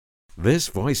This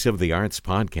Voice of the Arts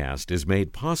podcast is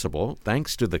made possible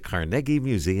thanks to the Carnegie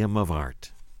Museum of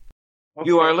Art.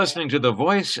 You are listening to the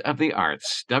Voice of the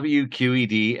Arts,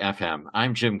 WQED-FM.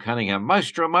 I'm Jim Cunningham.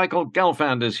 Maestro Michael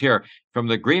Gelfand is here from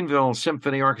the Greenville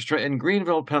Symphony Orchestra in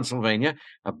Greenville, Pennsylvania,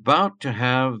 about to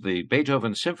have the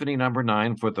Beethoven Symphony No.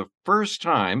 9 for the first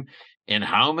time in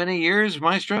how many years,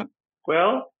 Maestro?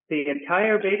 Well, the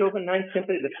entire Beethoven Ninth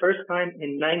Symphony, the first time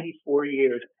in 94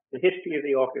 years, the history of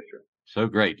the orchestra. So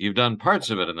great. You've done parts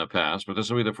of it in the past, but this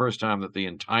will be the first time that the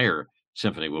entire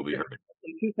symphony will be heard.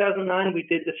 In 2009, we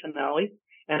did the finale,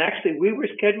 and actually we were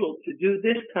scheduled to do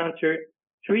this concert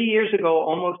 3 years ago,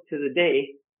 almost to the day,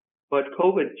 but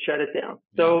COVID shut it down.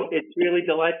 So it's really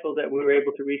delightful that we were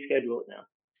able to reschedule it now.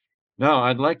 Now,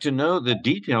 I'd like to know the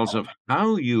details of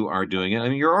how you are doing it. I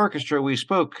mean, your orchestra, we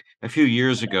spoke a few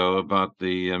years ago about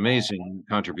the amazing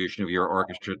contribution of your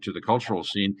orchestra to the cultural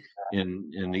scene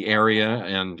in the area,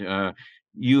 and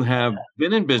you have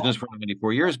been in business for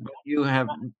 94 years, but you have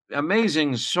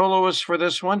amazing soloists for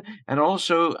this one, and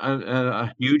also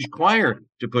a huge choir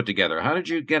to put together. How did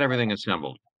you get everything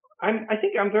assembled? I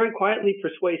think I'm very quietly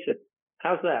persuasive.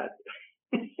 How's that?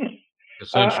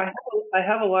 I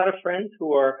have a lot of friends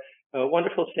who are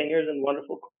wonderful singers and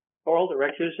wonderful choral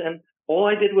directors, and all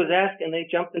I did was ask, and they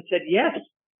jumped and said yes.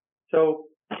 So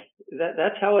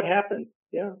that's how it happened.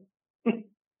 Yeah.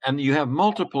 And you have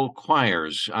multiple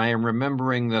choirs. I am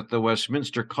remembering that the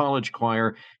Westminster College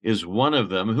Choir is one of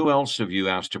them. Who else have you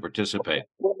asked to participate?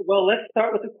 Well, let's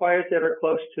start with the choirs that are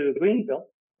close to Greenville.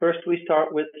 First, we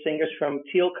start with singers from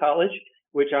Thiel College,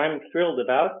 which I'm thrilled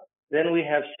about. Then we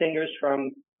have singers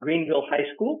from Greenville High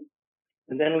School.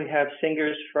 And then we have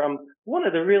singers from one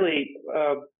of the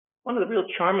real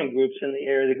charming groups in the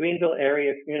area, the Greenville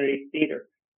Area Community Theater,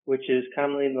 which is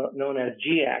commonly known as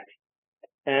GAC.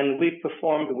 And we've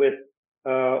performed with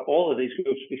all of these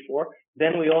groups before.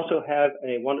 Then we also have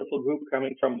a wonderful group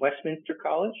coming from Westminster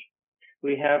College.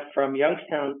 We have from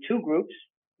Youngstown 2 groups.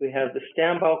 We have the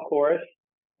Stambau Chorus,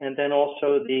 and then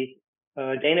also the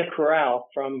Dana Chorale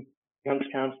from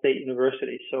Youngstown State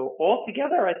University. So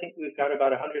altogether, I think we've got about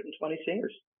 120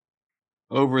 singers.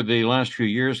 Over the last few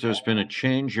years, there's been a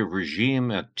change of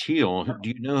regime at Thiel. Do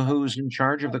you know who's in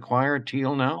charge of the choir at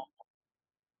Thiel now?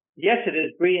 Yes, it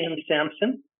is Brianne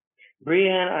Sampson.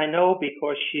 Brianne, I know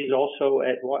because she's also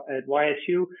at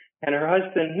YSU, and her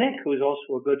husband, Nick, who's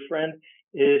also a good friend,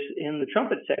 is in the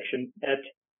trumpet section at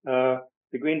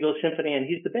the Greenville Symphony, and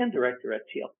he's the band director at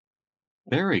Thiel.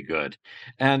 Very good.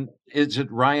 And is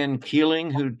it Ryan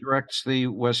Keeling who directs the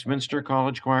Westminster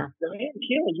College Choir? Ryan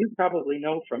Keeling, you probably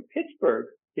know from Pittsburgh,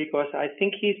 because I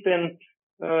think he's been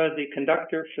the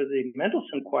conductor for the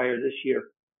Mendelssohn Choir this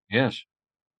year. Yes.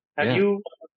 Have you?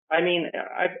 I mean,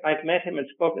 I've met him and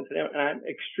spoken to him, and I'm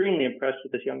extremely impressed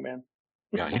with this young man.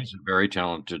 Yeah, he's a very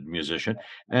talented musician.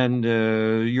 And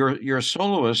your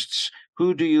soloists,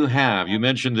 who do you have? You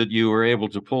mentioned that you were able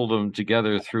to pull them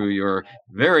together through your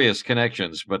various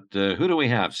connections, but who do we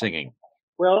have singing?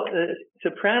 Well,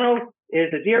 soprano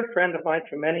is a dear friend of mine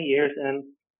for many years and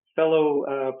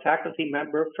fellow faculty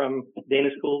member from Dana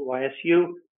School,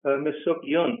 YSU, Ms. Suk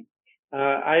Yun.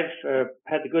 I've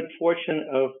had the good fortune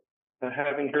of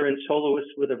having her in soloists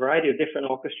with a variety of different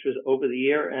orchestras over the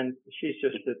year, and she's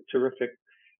just a terrific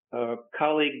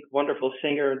colleague, wonderful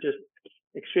singer, and just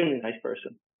extremely nice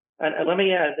person. And let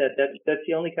me add that's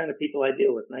the only kind of people I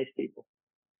deal with, nice people.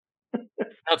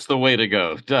 That's the way to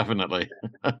go, definitely.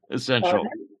 Essential.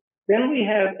 Then we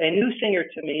have a new singer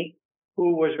to me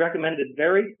who was recommended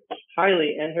very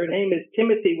highly, and her name is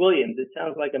Timothy Williams. It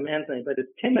sounds like a man's name, but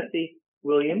it's Timothy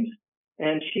Williams,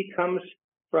 and she comes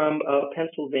from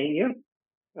Pennsylvania.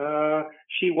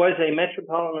 She was a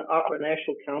Metropolitan Opera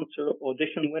National Council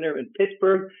audition winner in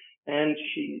Pittsburgh, and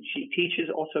she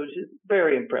teaches also. Just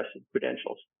very impressive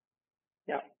credentials.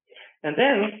 Yeah, and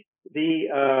then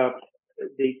the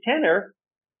tenor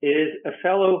is a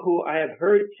fellow who I have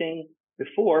heard sing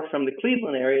before from the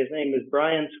Cleveland area. His name is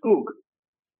Brian Skoog,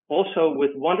 also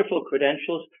with wonderful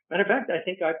credentials. Matter of fact, I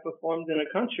think I performed in a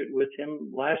concert with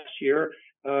him last year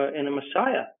in a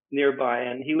Messiah nearby,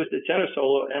 and he was the tenor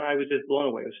solo, and I was just blown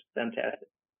away. It was fantastic.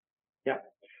 Yeah.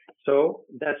 So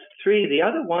that's 3. The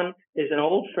other one is an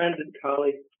old friend and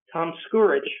colleague, Tom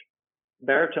Skurich,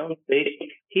 baritone bass.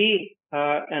 He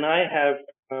and I have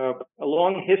a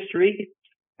long history,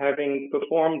 having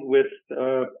performed with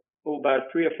about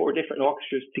 3 or 4 different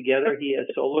orchestras together. He has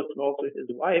soloists and also his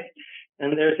wife.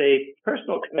 And there's a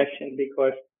personal connection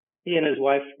because he and his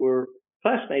wife were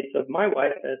classmates of my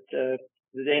wife at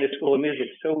the Dana School of Music.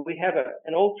 So we have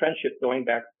an old friendship going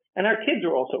back. And our kids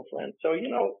are also friends. So,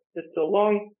 it's a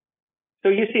long... So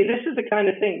you see, this is the kind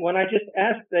of thing, when I just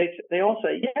ask, they all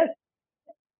say, yes,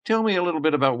 tell me a little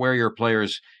bit about where your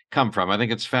players come from? I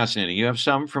think it's fascinating. You have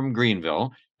some from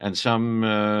Greenville and some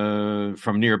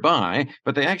from nearby,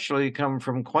 but they actually come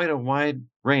from quite a wide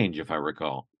range, if I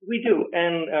recall. We do,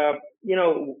 and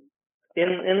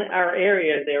in our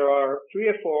area there are 3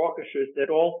 or 4 orchestras that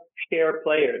all share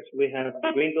players. We have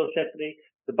the Greenville Symphony,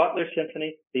 the Butler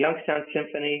Symphony, the Youngstown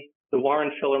Symphony, the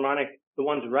Warren Philharmonic, the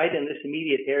ones right in this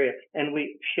immediate area, and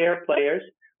we share players.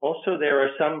 Also, there are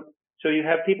some. So you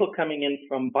have people coming in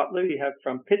from Butler, you have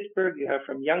from Pittsburgh, you have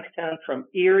from Youngstown, from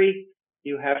Erie,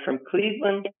 you have from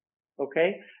Cleveland.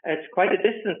 Okay, it's quite a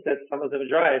distance that some of them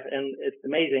drive, and it's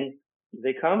amazing.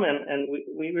 They come and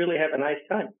we really have a nice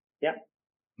time. Yeah.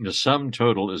 The sum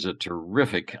total is a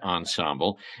terrific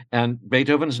ensemble, and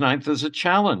Beethoven's Ninth is a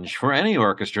challenge for any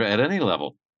orchestra at any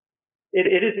level.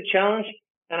 It is a challenge,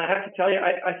 and I have to tell you,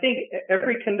 I think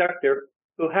every conductor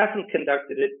who hasn't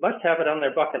conducted it must have it on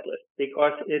their bucket list,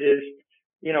 because it is,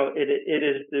 it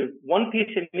is the one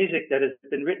piece of music that has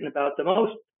been written about the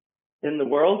most in the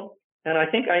world. And I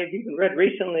think I even read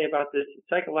recently about this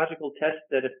psychological test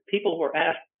that if people were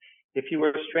asked, if you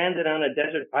were stranded on a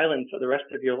desert island for the rest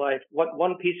of your life, what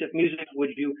one piece of music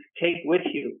would you take with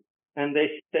you? And they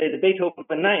say the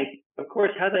Beethoven Ninth. Of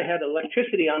course, how they had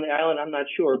electricity on the island, I'm not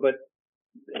sure, but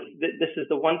this is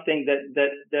the one thing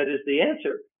that is the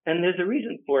answer. And there's a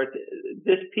reason for it.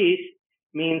 This piece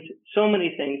means so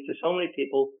many things to so many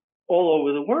people all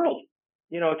over the world.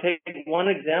 Take one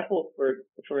example,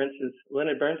 for instance,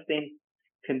 Leonard Bernstein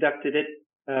conducted it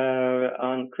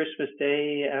on Christmas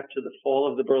Day after the fall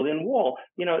of the Berlin Wall.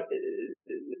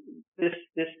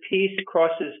 This piece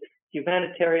crosses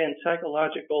humanitarian,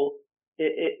 psychological.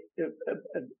 It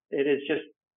is just,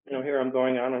 here I'm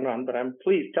going on and on, but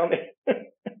please tell me.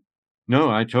 No,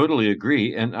 I totally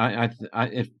agree, and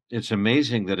it's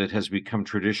amazing that it has become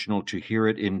traditional to hear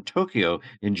it in Tokyo.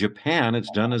 In Japan,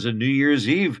 it's done as a New Year's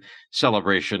Eve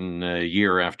celebration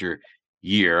year after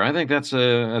year. I think that's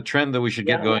a trend that we should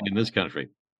get going in this country.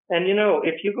 And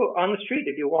if you go on the street,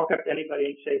 if you walk up to anybody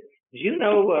and say, "Do you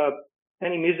know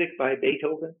any music by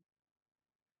Beethoven?"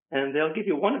 And they'll give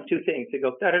you one of two things. They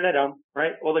go da da da dum,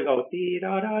 right? Or they go dee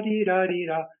da da dee da dee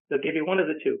da. They'll give you one of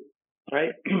the two,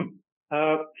 right?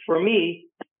 For me,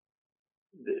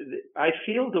 I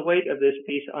feel the weight of this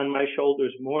piece on my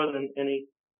shoulders more than any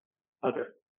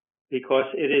other, because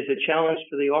it is a challenge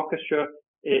for the orchestra.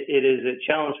 It is a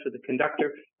challenge for the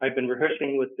conductor. I've been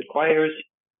rehearsing with the choirs.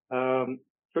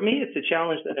 For me, it's a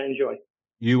challenge that I enjoy.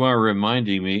 You are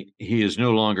reminding me he is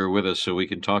no longer with us, so we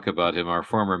can talk about him. Our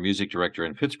former music director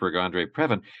in Pittsburgh, Andre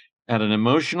Previn, at an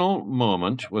emotional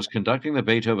moment was conducting the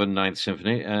Beethoven Ninth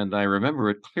Symphony, and I remember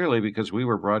it clearly because we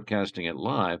were broadcasting it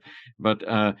live, but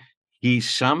he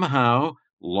somehow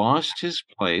lost his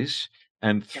place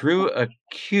and threw a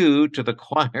cue to the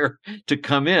choir to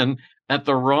come in at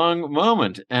the wrong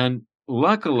moment. And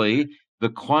luckily, the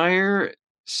choir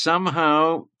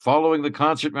somehow, following the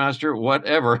concertmaster,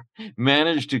 whatever,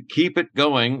 managed to keep it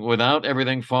going without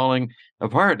everything falling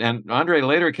apart. And Andre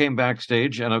later came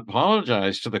backstage and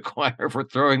apologized to the choir for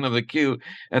throwing them the cue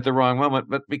at the wrong moment.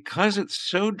 But because it's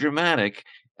so dramatic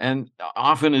and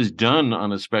often is done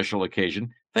on a special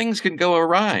occasion, things can go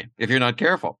awry if you're not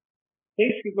careful.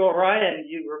 Things can go awry, and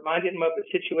you reminded him of a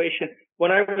situation.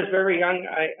 When I was very young,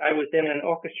 I was in an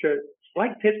orchestra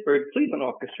like Pittsburgh, Cleveland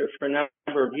Orchestra, for a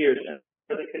number of years. And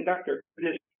the conductor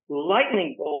this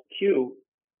lightning bolt cue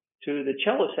to the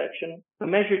cello section a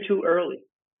measure too early,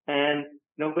 and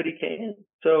nobody came in,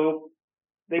 so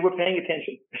they were paying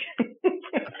attention.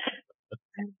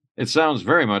 It sounds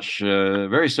very much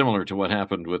very similar to what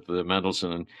happened with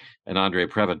Mendelssohn and Andre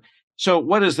Previn. So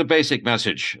what is the basic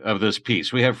message of this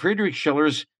piece? We have Friedrich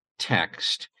Schiller's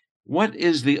text. What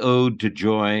is the Ode to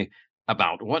Joy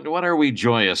about? What are we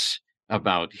joyous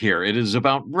about here? It is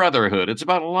about brotherhood. It's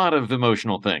about a lot of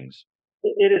emotional things.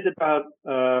 It is about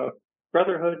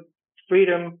brotherhood,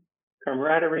 freedom,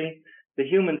 camaraderie, the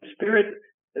human spirit.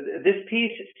 This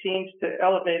piece seems to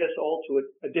elevate us all to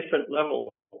a different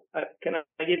level. Can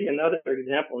I give you another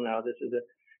example now? This is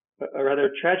a rather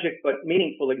tragic but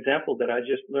meaningful example that I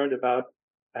just learned about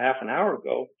a half an hour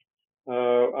ago.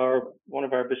 One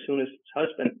of our bassoonist's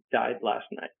husband died last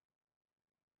night,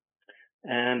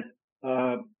 and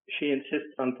she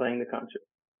insists on playing the concert.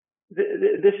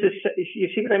 This is, you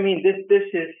see what I mean? This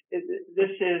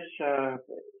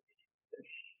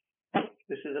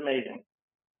is amazing.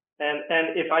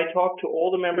 And if I talk to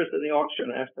all the members of the orchestra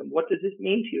and ask them, what does this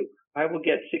mean to you? I will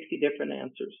get 60 different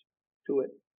answers to it.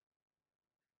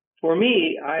 For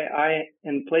me, I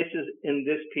in places in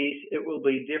this piece, it will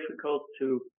be difficult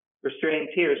to restrain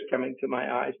tears coming to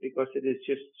my eyes because it is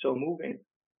just so moving,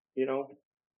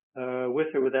 with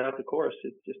or without the chorus.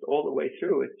 It's just all the way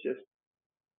through. It's just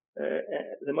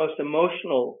the most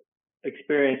emotional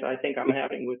experience I think I'm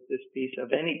having with this piece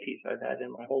of any piece I've had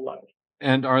in my whole life.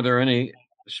 And are there any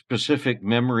specific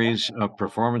memories of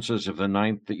performances of the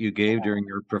Ninth that you gave during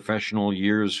your professional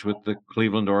years with the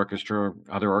Cleveland Orchestra or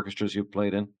other orchestras you've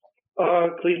played in?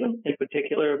 Cleveland, in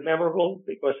particular, memorable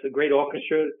because the great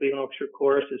orchestra, the Cleveland Orchestra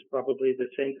chorus, is probably the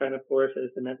same kind of chorus as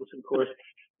the Mendelssohn chorus.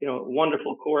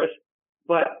 Wonderful chorus.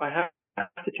 But I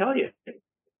have to tell you,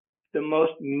 the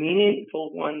most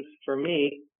meaningful ones for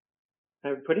me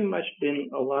have pretty much been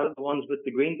a lot of the ones with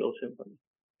the Greenville Symphony.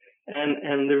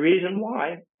 And the reason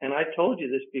why, and I told you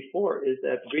this before, is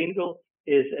that Greenville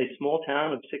is a small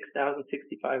town of 6,000,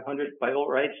 6,500 by all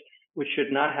rights, which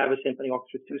should not have a symphony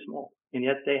orchestra too small. And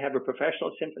yet they have a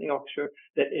professional symphony orchestra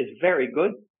that is very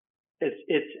good.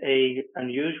 It's a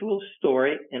unusual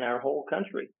story in our whole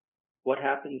country, what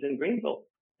happens in Greenville.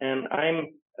 And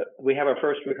we have our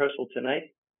first rehearsal tonight,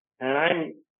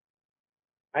 and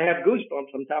I have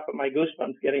goosebumps on top of my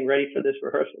goosebumps getting ready for this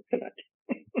rehearsal tonight.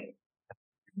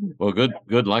 Well,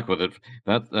 good luck with it.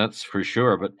 That's for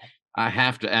sure. But I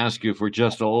have to ask you for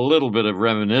just a little bit of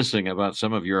reminiscing about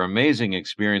some of your amazing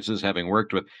experiences, having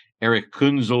worked with Erich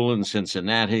Kunzel in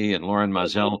Cincinnati and Lorin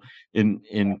Maazel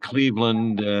in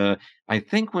Cleveland. I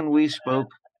think when we spoke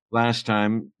last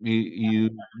time, you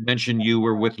mentioned you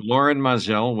were with Lorin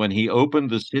Maazel when he opened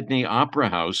the Sydney Opera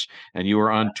House, and you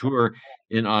were on tour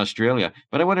in Australia.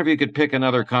 But I wonder if you could pick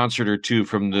another concert or two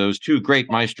from those two great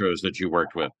maestros that you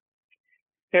worked with.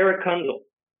 Erich Kunzel.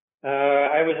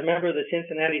 I was a member of the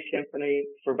Cincinnati Symphony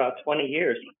for about 20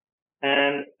 years,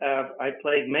 and I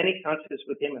played many concerts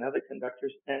with him and other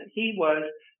conductors, and he was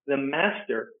the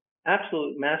master,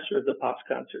 absolute master of the Pops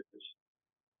concerts.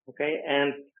 Okay,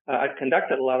 and I've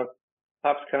conducted a lot of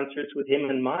Pops concerts with him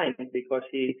in mind because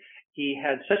he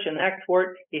had such an knack for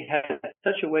it. He had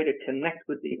such a way to connect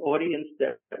with the audience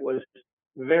that was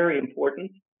very important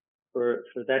for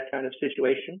that kind of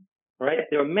situation. Right.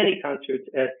 There are many concerts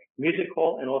at Music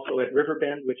Hall and also at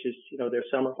Riverbend, which is, their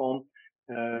summer home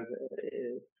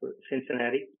for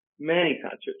Cincinnati. Many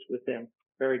concerts with them.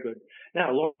 Very good.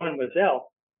 Now, Lorin Maazel,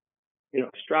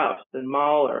 Strauss and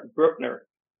Mahler, Bruckner,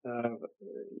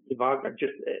 Wagner,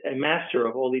 just a master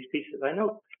of all these pieces. I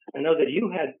know that you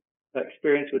had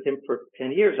experience with him for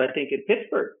 10 years, I think, in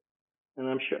Pittsburgh. And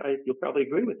I'm sure you'll probably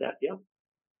agree with that. Yeah.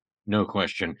 No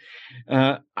question.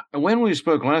 When we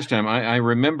spoke last time, I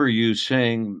remember you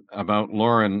saying about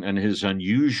Lorin and his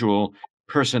unusual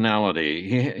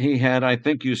personality. He had, I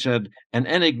think you said, an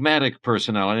enigmatic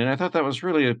personality, and I thought that was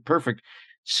really a perfect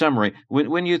summary.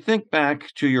 When you think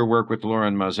back to your work with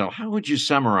Lorin Maazel, how would you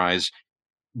summarize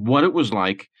what it was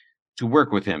like to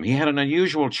work with him? He had an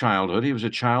unusual childhood. He was a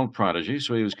child prodigy,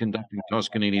 so he was conducting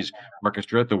Toscanini's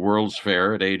orchestra at the World's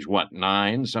Fair at age,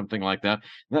 9, something like that.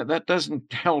 That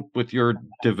doesn't help with your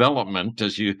development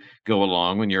as you go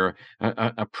along when you're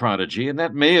a prodigy, and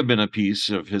that may have been a piece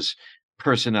of his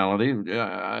personality.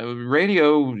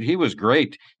 Radio, he was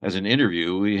great as an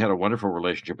interview. We had a wonderful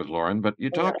relationship with Lorin, but you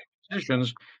talk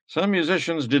musicians, some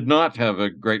musicians did not have a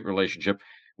great relationship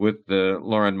with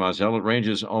Lorin Maazel. It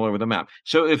ranges all over the map.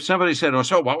 So if somebody said, "Oh,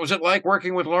 so what was it like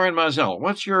working with Lorin Maazel?"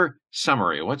 What's your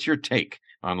summary? What's your take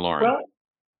on Lorin?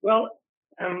 Well,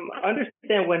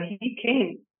 understand when he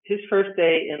came, his first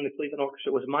day in the Cleveland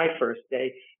Orchestra was my first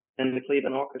day in the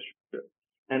Cleveland Orchestra.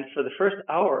 And for the first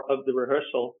hour of the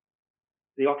rehearsal,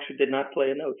 the orchestra did not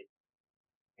play a note.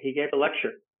 He gave a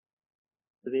lecture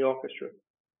to the orchestra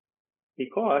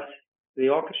because the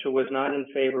orchestra was not in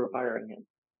favor of hiring him.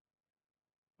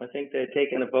 I think they had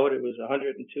taken a vote. It was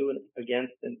 102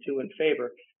 against and 2 in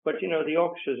favor. But, the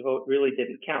orchestra's vote really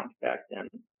didn't count back then.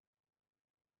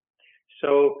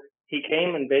 So he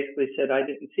came and basically said, I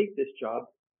didn't seek this job.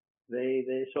 They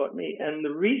sought me. And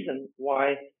the reason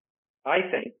why I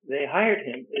think they hired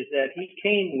him is that he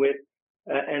came with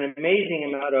an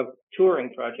amazing amount of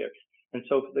touring projects. And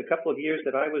so for the couple of years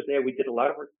that I was there, we did a lot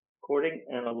of recording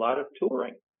and a lot of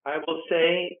touring. I will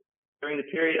say during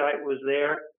the period I was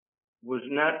there, was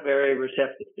not very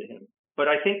receptive to him. But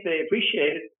I think they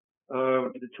appreciated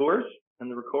the tours and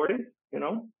the recording,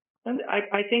 And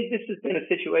I think this has been a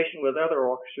situation with other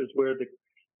orchestras where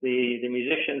the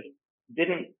musicians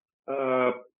didn't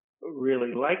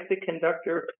really like the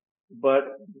conductor, but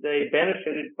they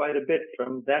benefited quite a bit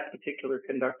from that particular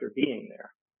conductor being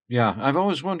there. Yeah, I've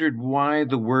always wondered why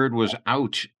the word was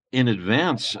out in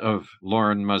advance of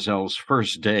Lorin Maazel's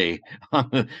first day on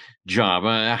the job.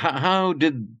 How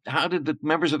did the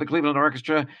members of the Cleveland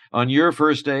Orchestra on your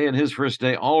first day and his first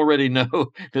day already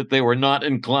know that they were not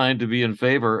inclined to be in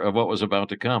favor of what was about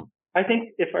to come? I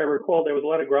think, if I recall, there was a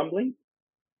lot of grumbling.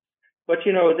 But,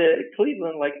 the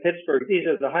Cleveland, like Pittsburgh, these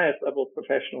are the highest level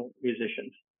professional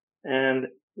musicians. And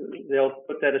they'll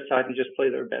put that aside and just play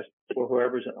their best for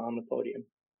whoever's on the podium.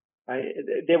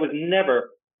 There was never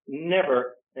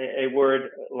a word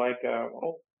like,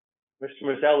 oh, Mr.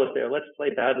 Maazel is there, let's play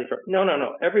badly for.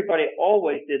 No. Everybody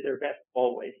always did their best,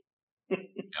 always.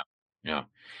 Yeah.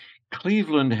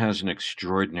 Cleveland has an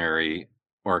extraordinary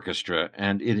orchestra,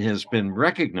 and it has been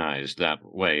recognized that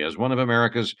way as one of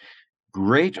America's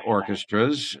great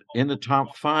orchestras, in the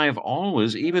top 5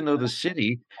 always, even though the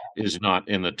city is not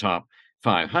in the top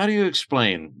 5. How do you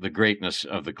explain the greatness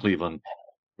of the Cleveland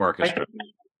I Orchestra?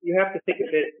 think you have to think of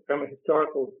it from a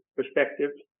historical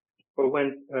perspective. For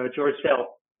when George Thiel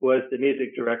was the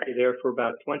music director there for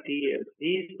about 20 years,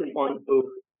 he's the one who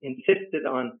insisted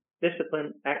on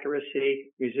discipline,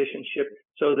 accuracy, musicianship,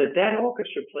 so that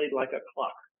orchestra played like a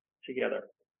clock together.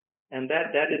 And that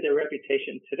is their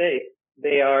reputation today.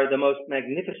 They are the most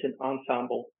magnificent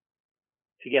ensemble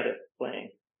together playing,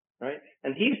 right?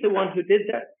 And he's the one who did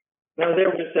that. Now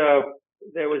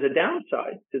there was a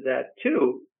downside to that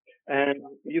too, and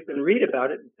you can read about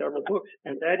it in several books,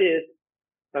 and that is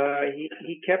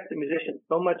he kept the musicians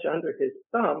so much under his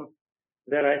thumb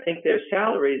that I think their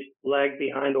salaries lagged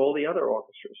behind all the other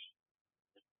orchestras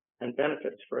and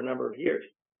benefits for a number of years.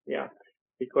 Yeah,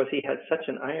 because he had such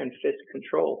an iron fist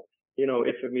control.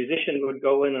 If a musician would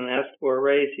go in and ask for a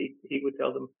raise, he would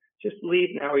tell them, just leave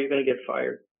now or you're going to get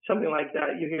fired. Something like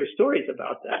that. You hear stories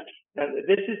about that. And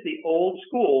this is the old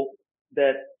school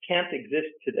that can't exist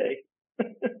today.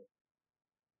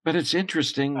 But it's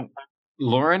interesting.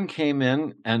 Lorin came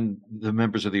in, and the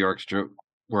members of the orchestra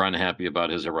were unhappy about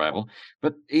his arrival.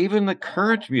 But even the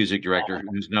current music director,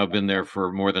 who's now been there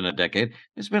for more than a decade,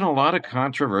 there's been a lot of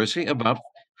controversy about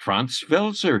Franz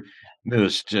Welser.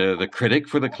 The critic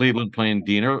for the Cleveland Plain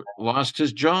Deaner, lost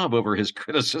his job over his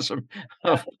criticism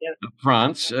of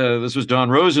Franz. This was Don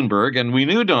Rosenberg, and we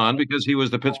knew Don because he was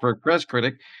the Pittsburgh press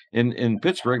critic in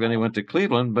Pittsburgh. Then he went to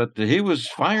Cleveland, but he was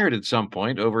fired at some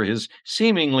point over his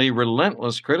seemingly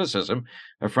relentless criticism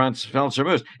of Franz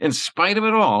Welser. In spite of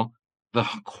it all, the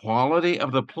quality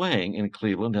of the playing in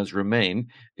Cleveland has remained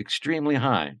extremely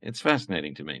high. It's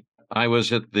fascinating to me. I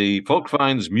was at the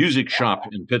Folkvines Music Shop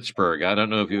in Pittsburgh. I don't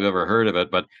know if you've ever heard of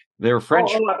it, but they're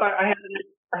French. I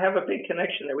have a big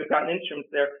connection there. We've gotten instruments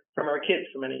there from our kids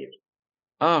for many years.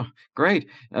 Oh, great.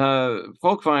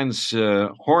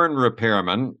 Folkvines horn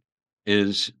repairman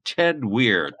is Ted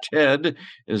Weir. Ted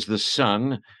is the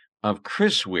son of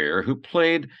Chris Weir, who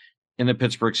played in the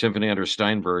Pittsburgh Symphony under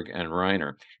Steinberg and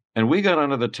Reiner. And we got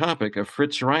onto the topic of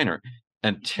Fritz Reiner.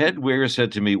 And Ted Weir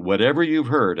said to me, whatever you've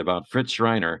heard about Fritz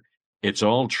Reiner, it's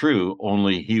all true,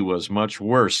 only he was much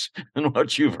worse than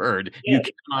what you've heard. You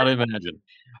cannot imagine.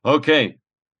 Okay,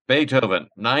 Beethoven,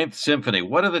 Ninth Symphony.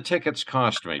 What do the tickets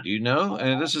cost me? Do you know?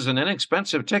 This is an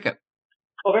inexpensive ticket.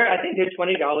 Well, I think they're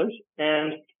 $20,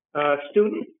 and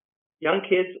students, young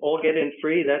kids all get in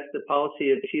free. That's the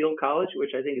policy of Thiel College,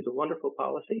 which I think is a wonderful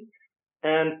policy.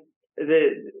 And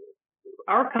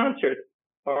our concerts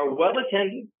are well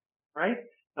attended, right?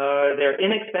 They're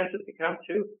inexpensive to come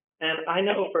to. And I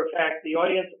know for a fact the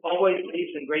audience always leaves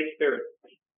in great spirits.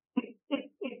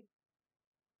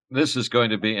 This is going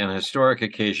to be an historic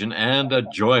occasion and a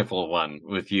joyful one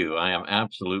with you. I am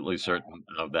absolutely certain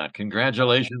of that.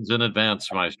 Congratulations in advance,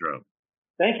 Maestro.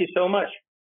 Thank you so much.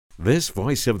 This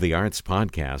Voice of the Arts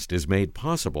podcast is made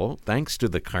possible thanks to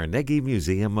the Carnegie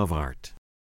Museum of Art.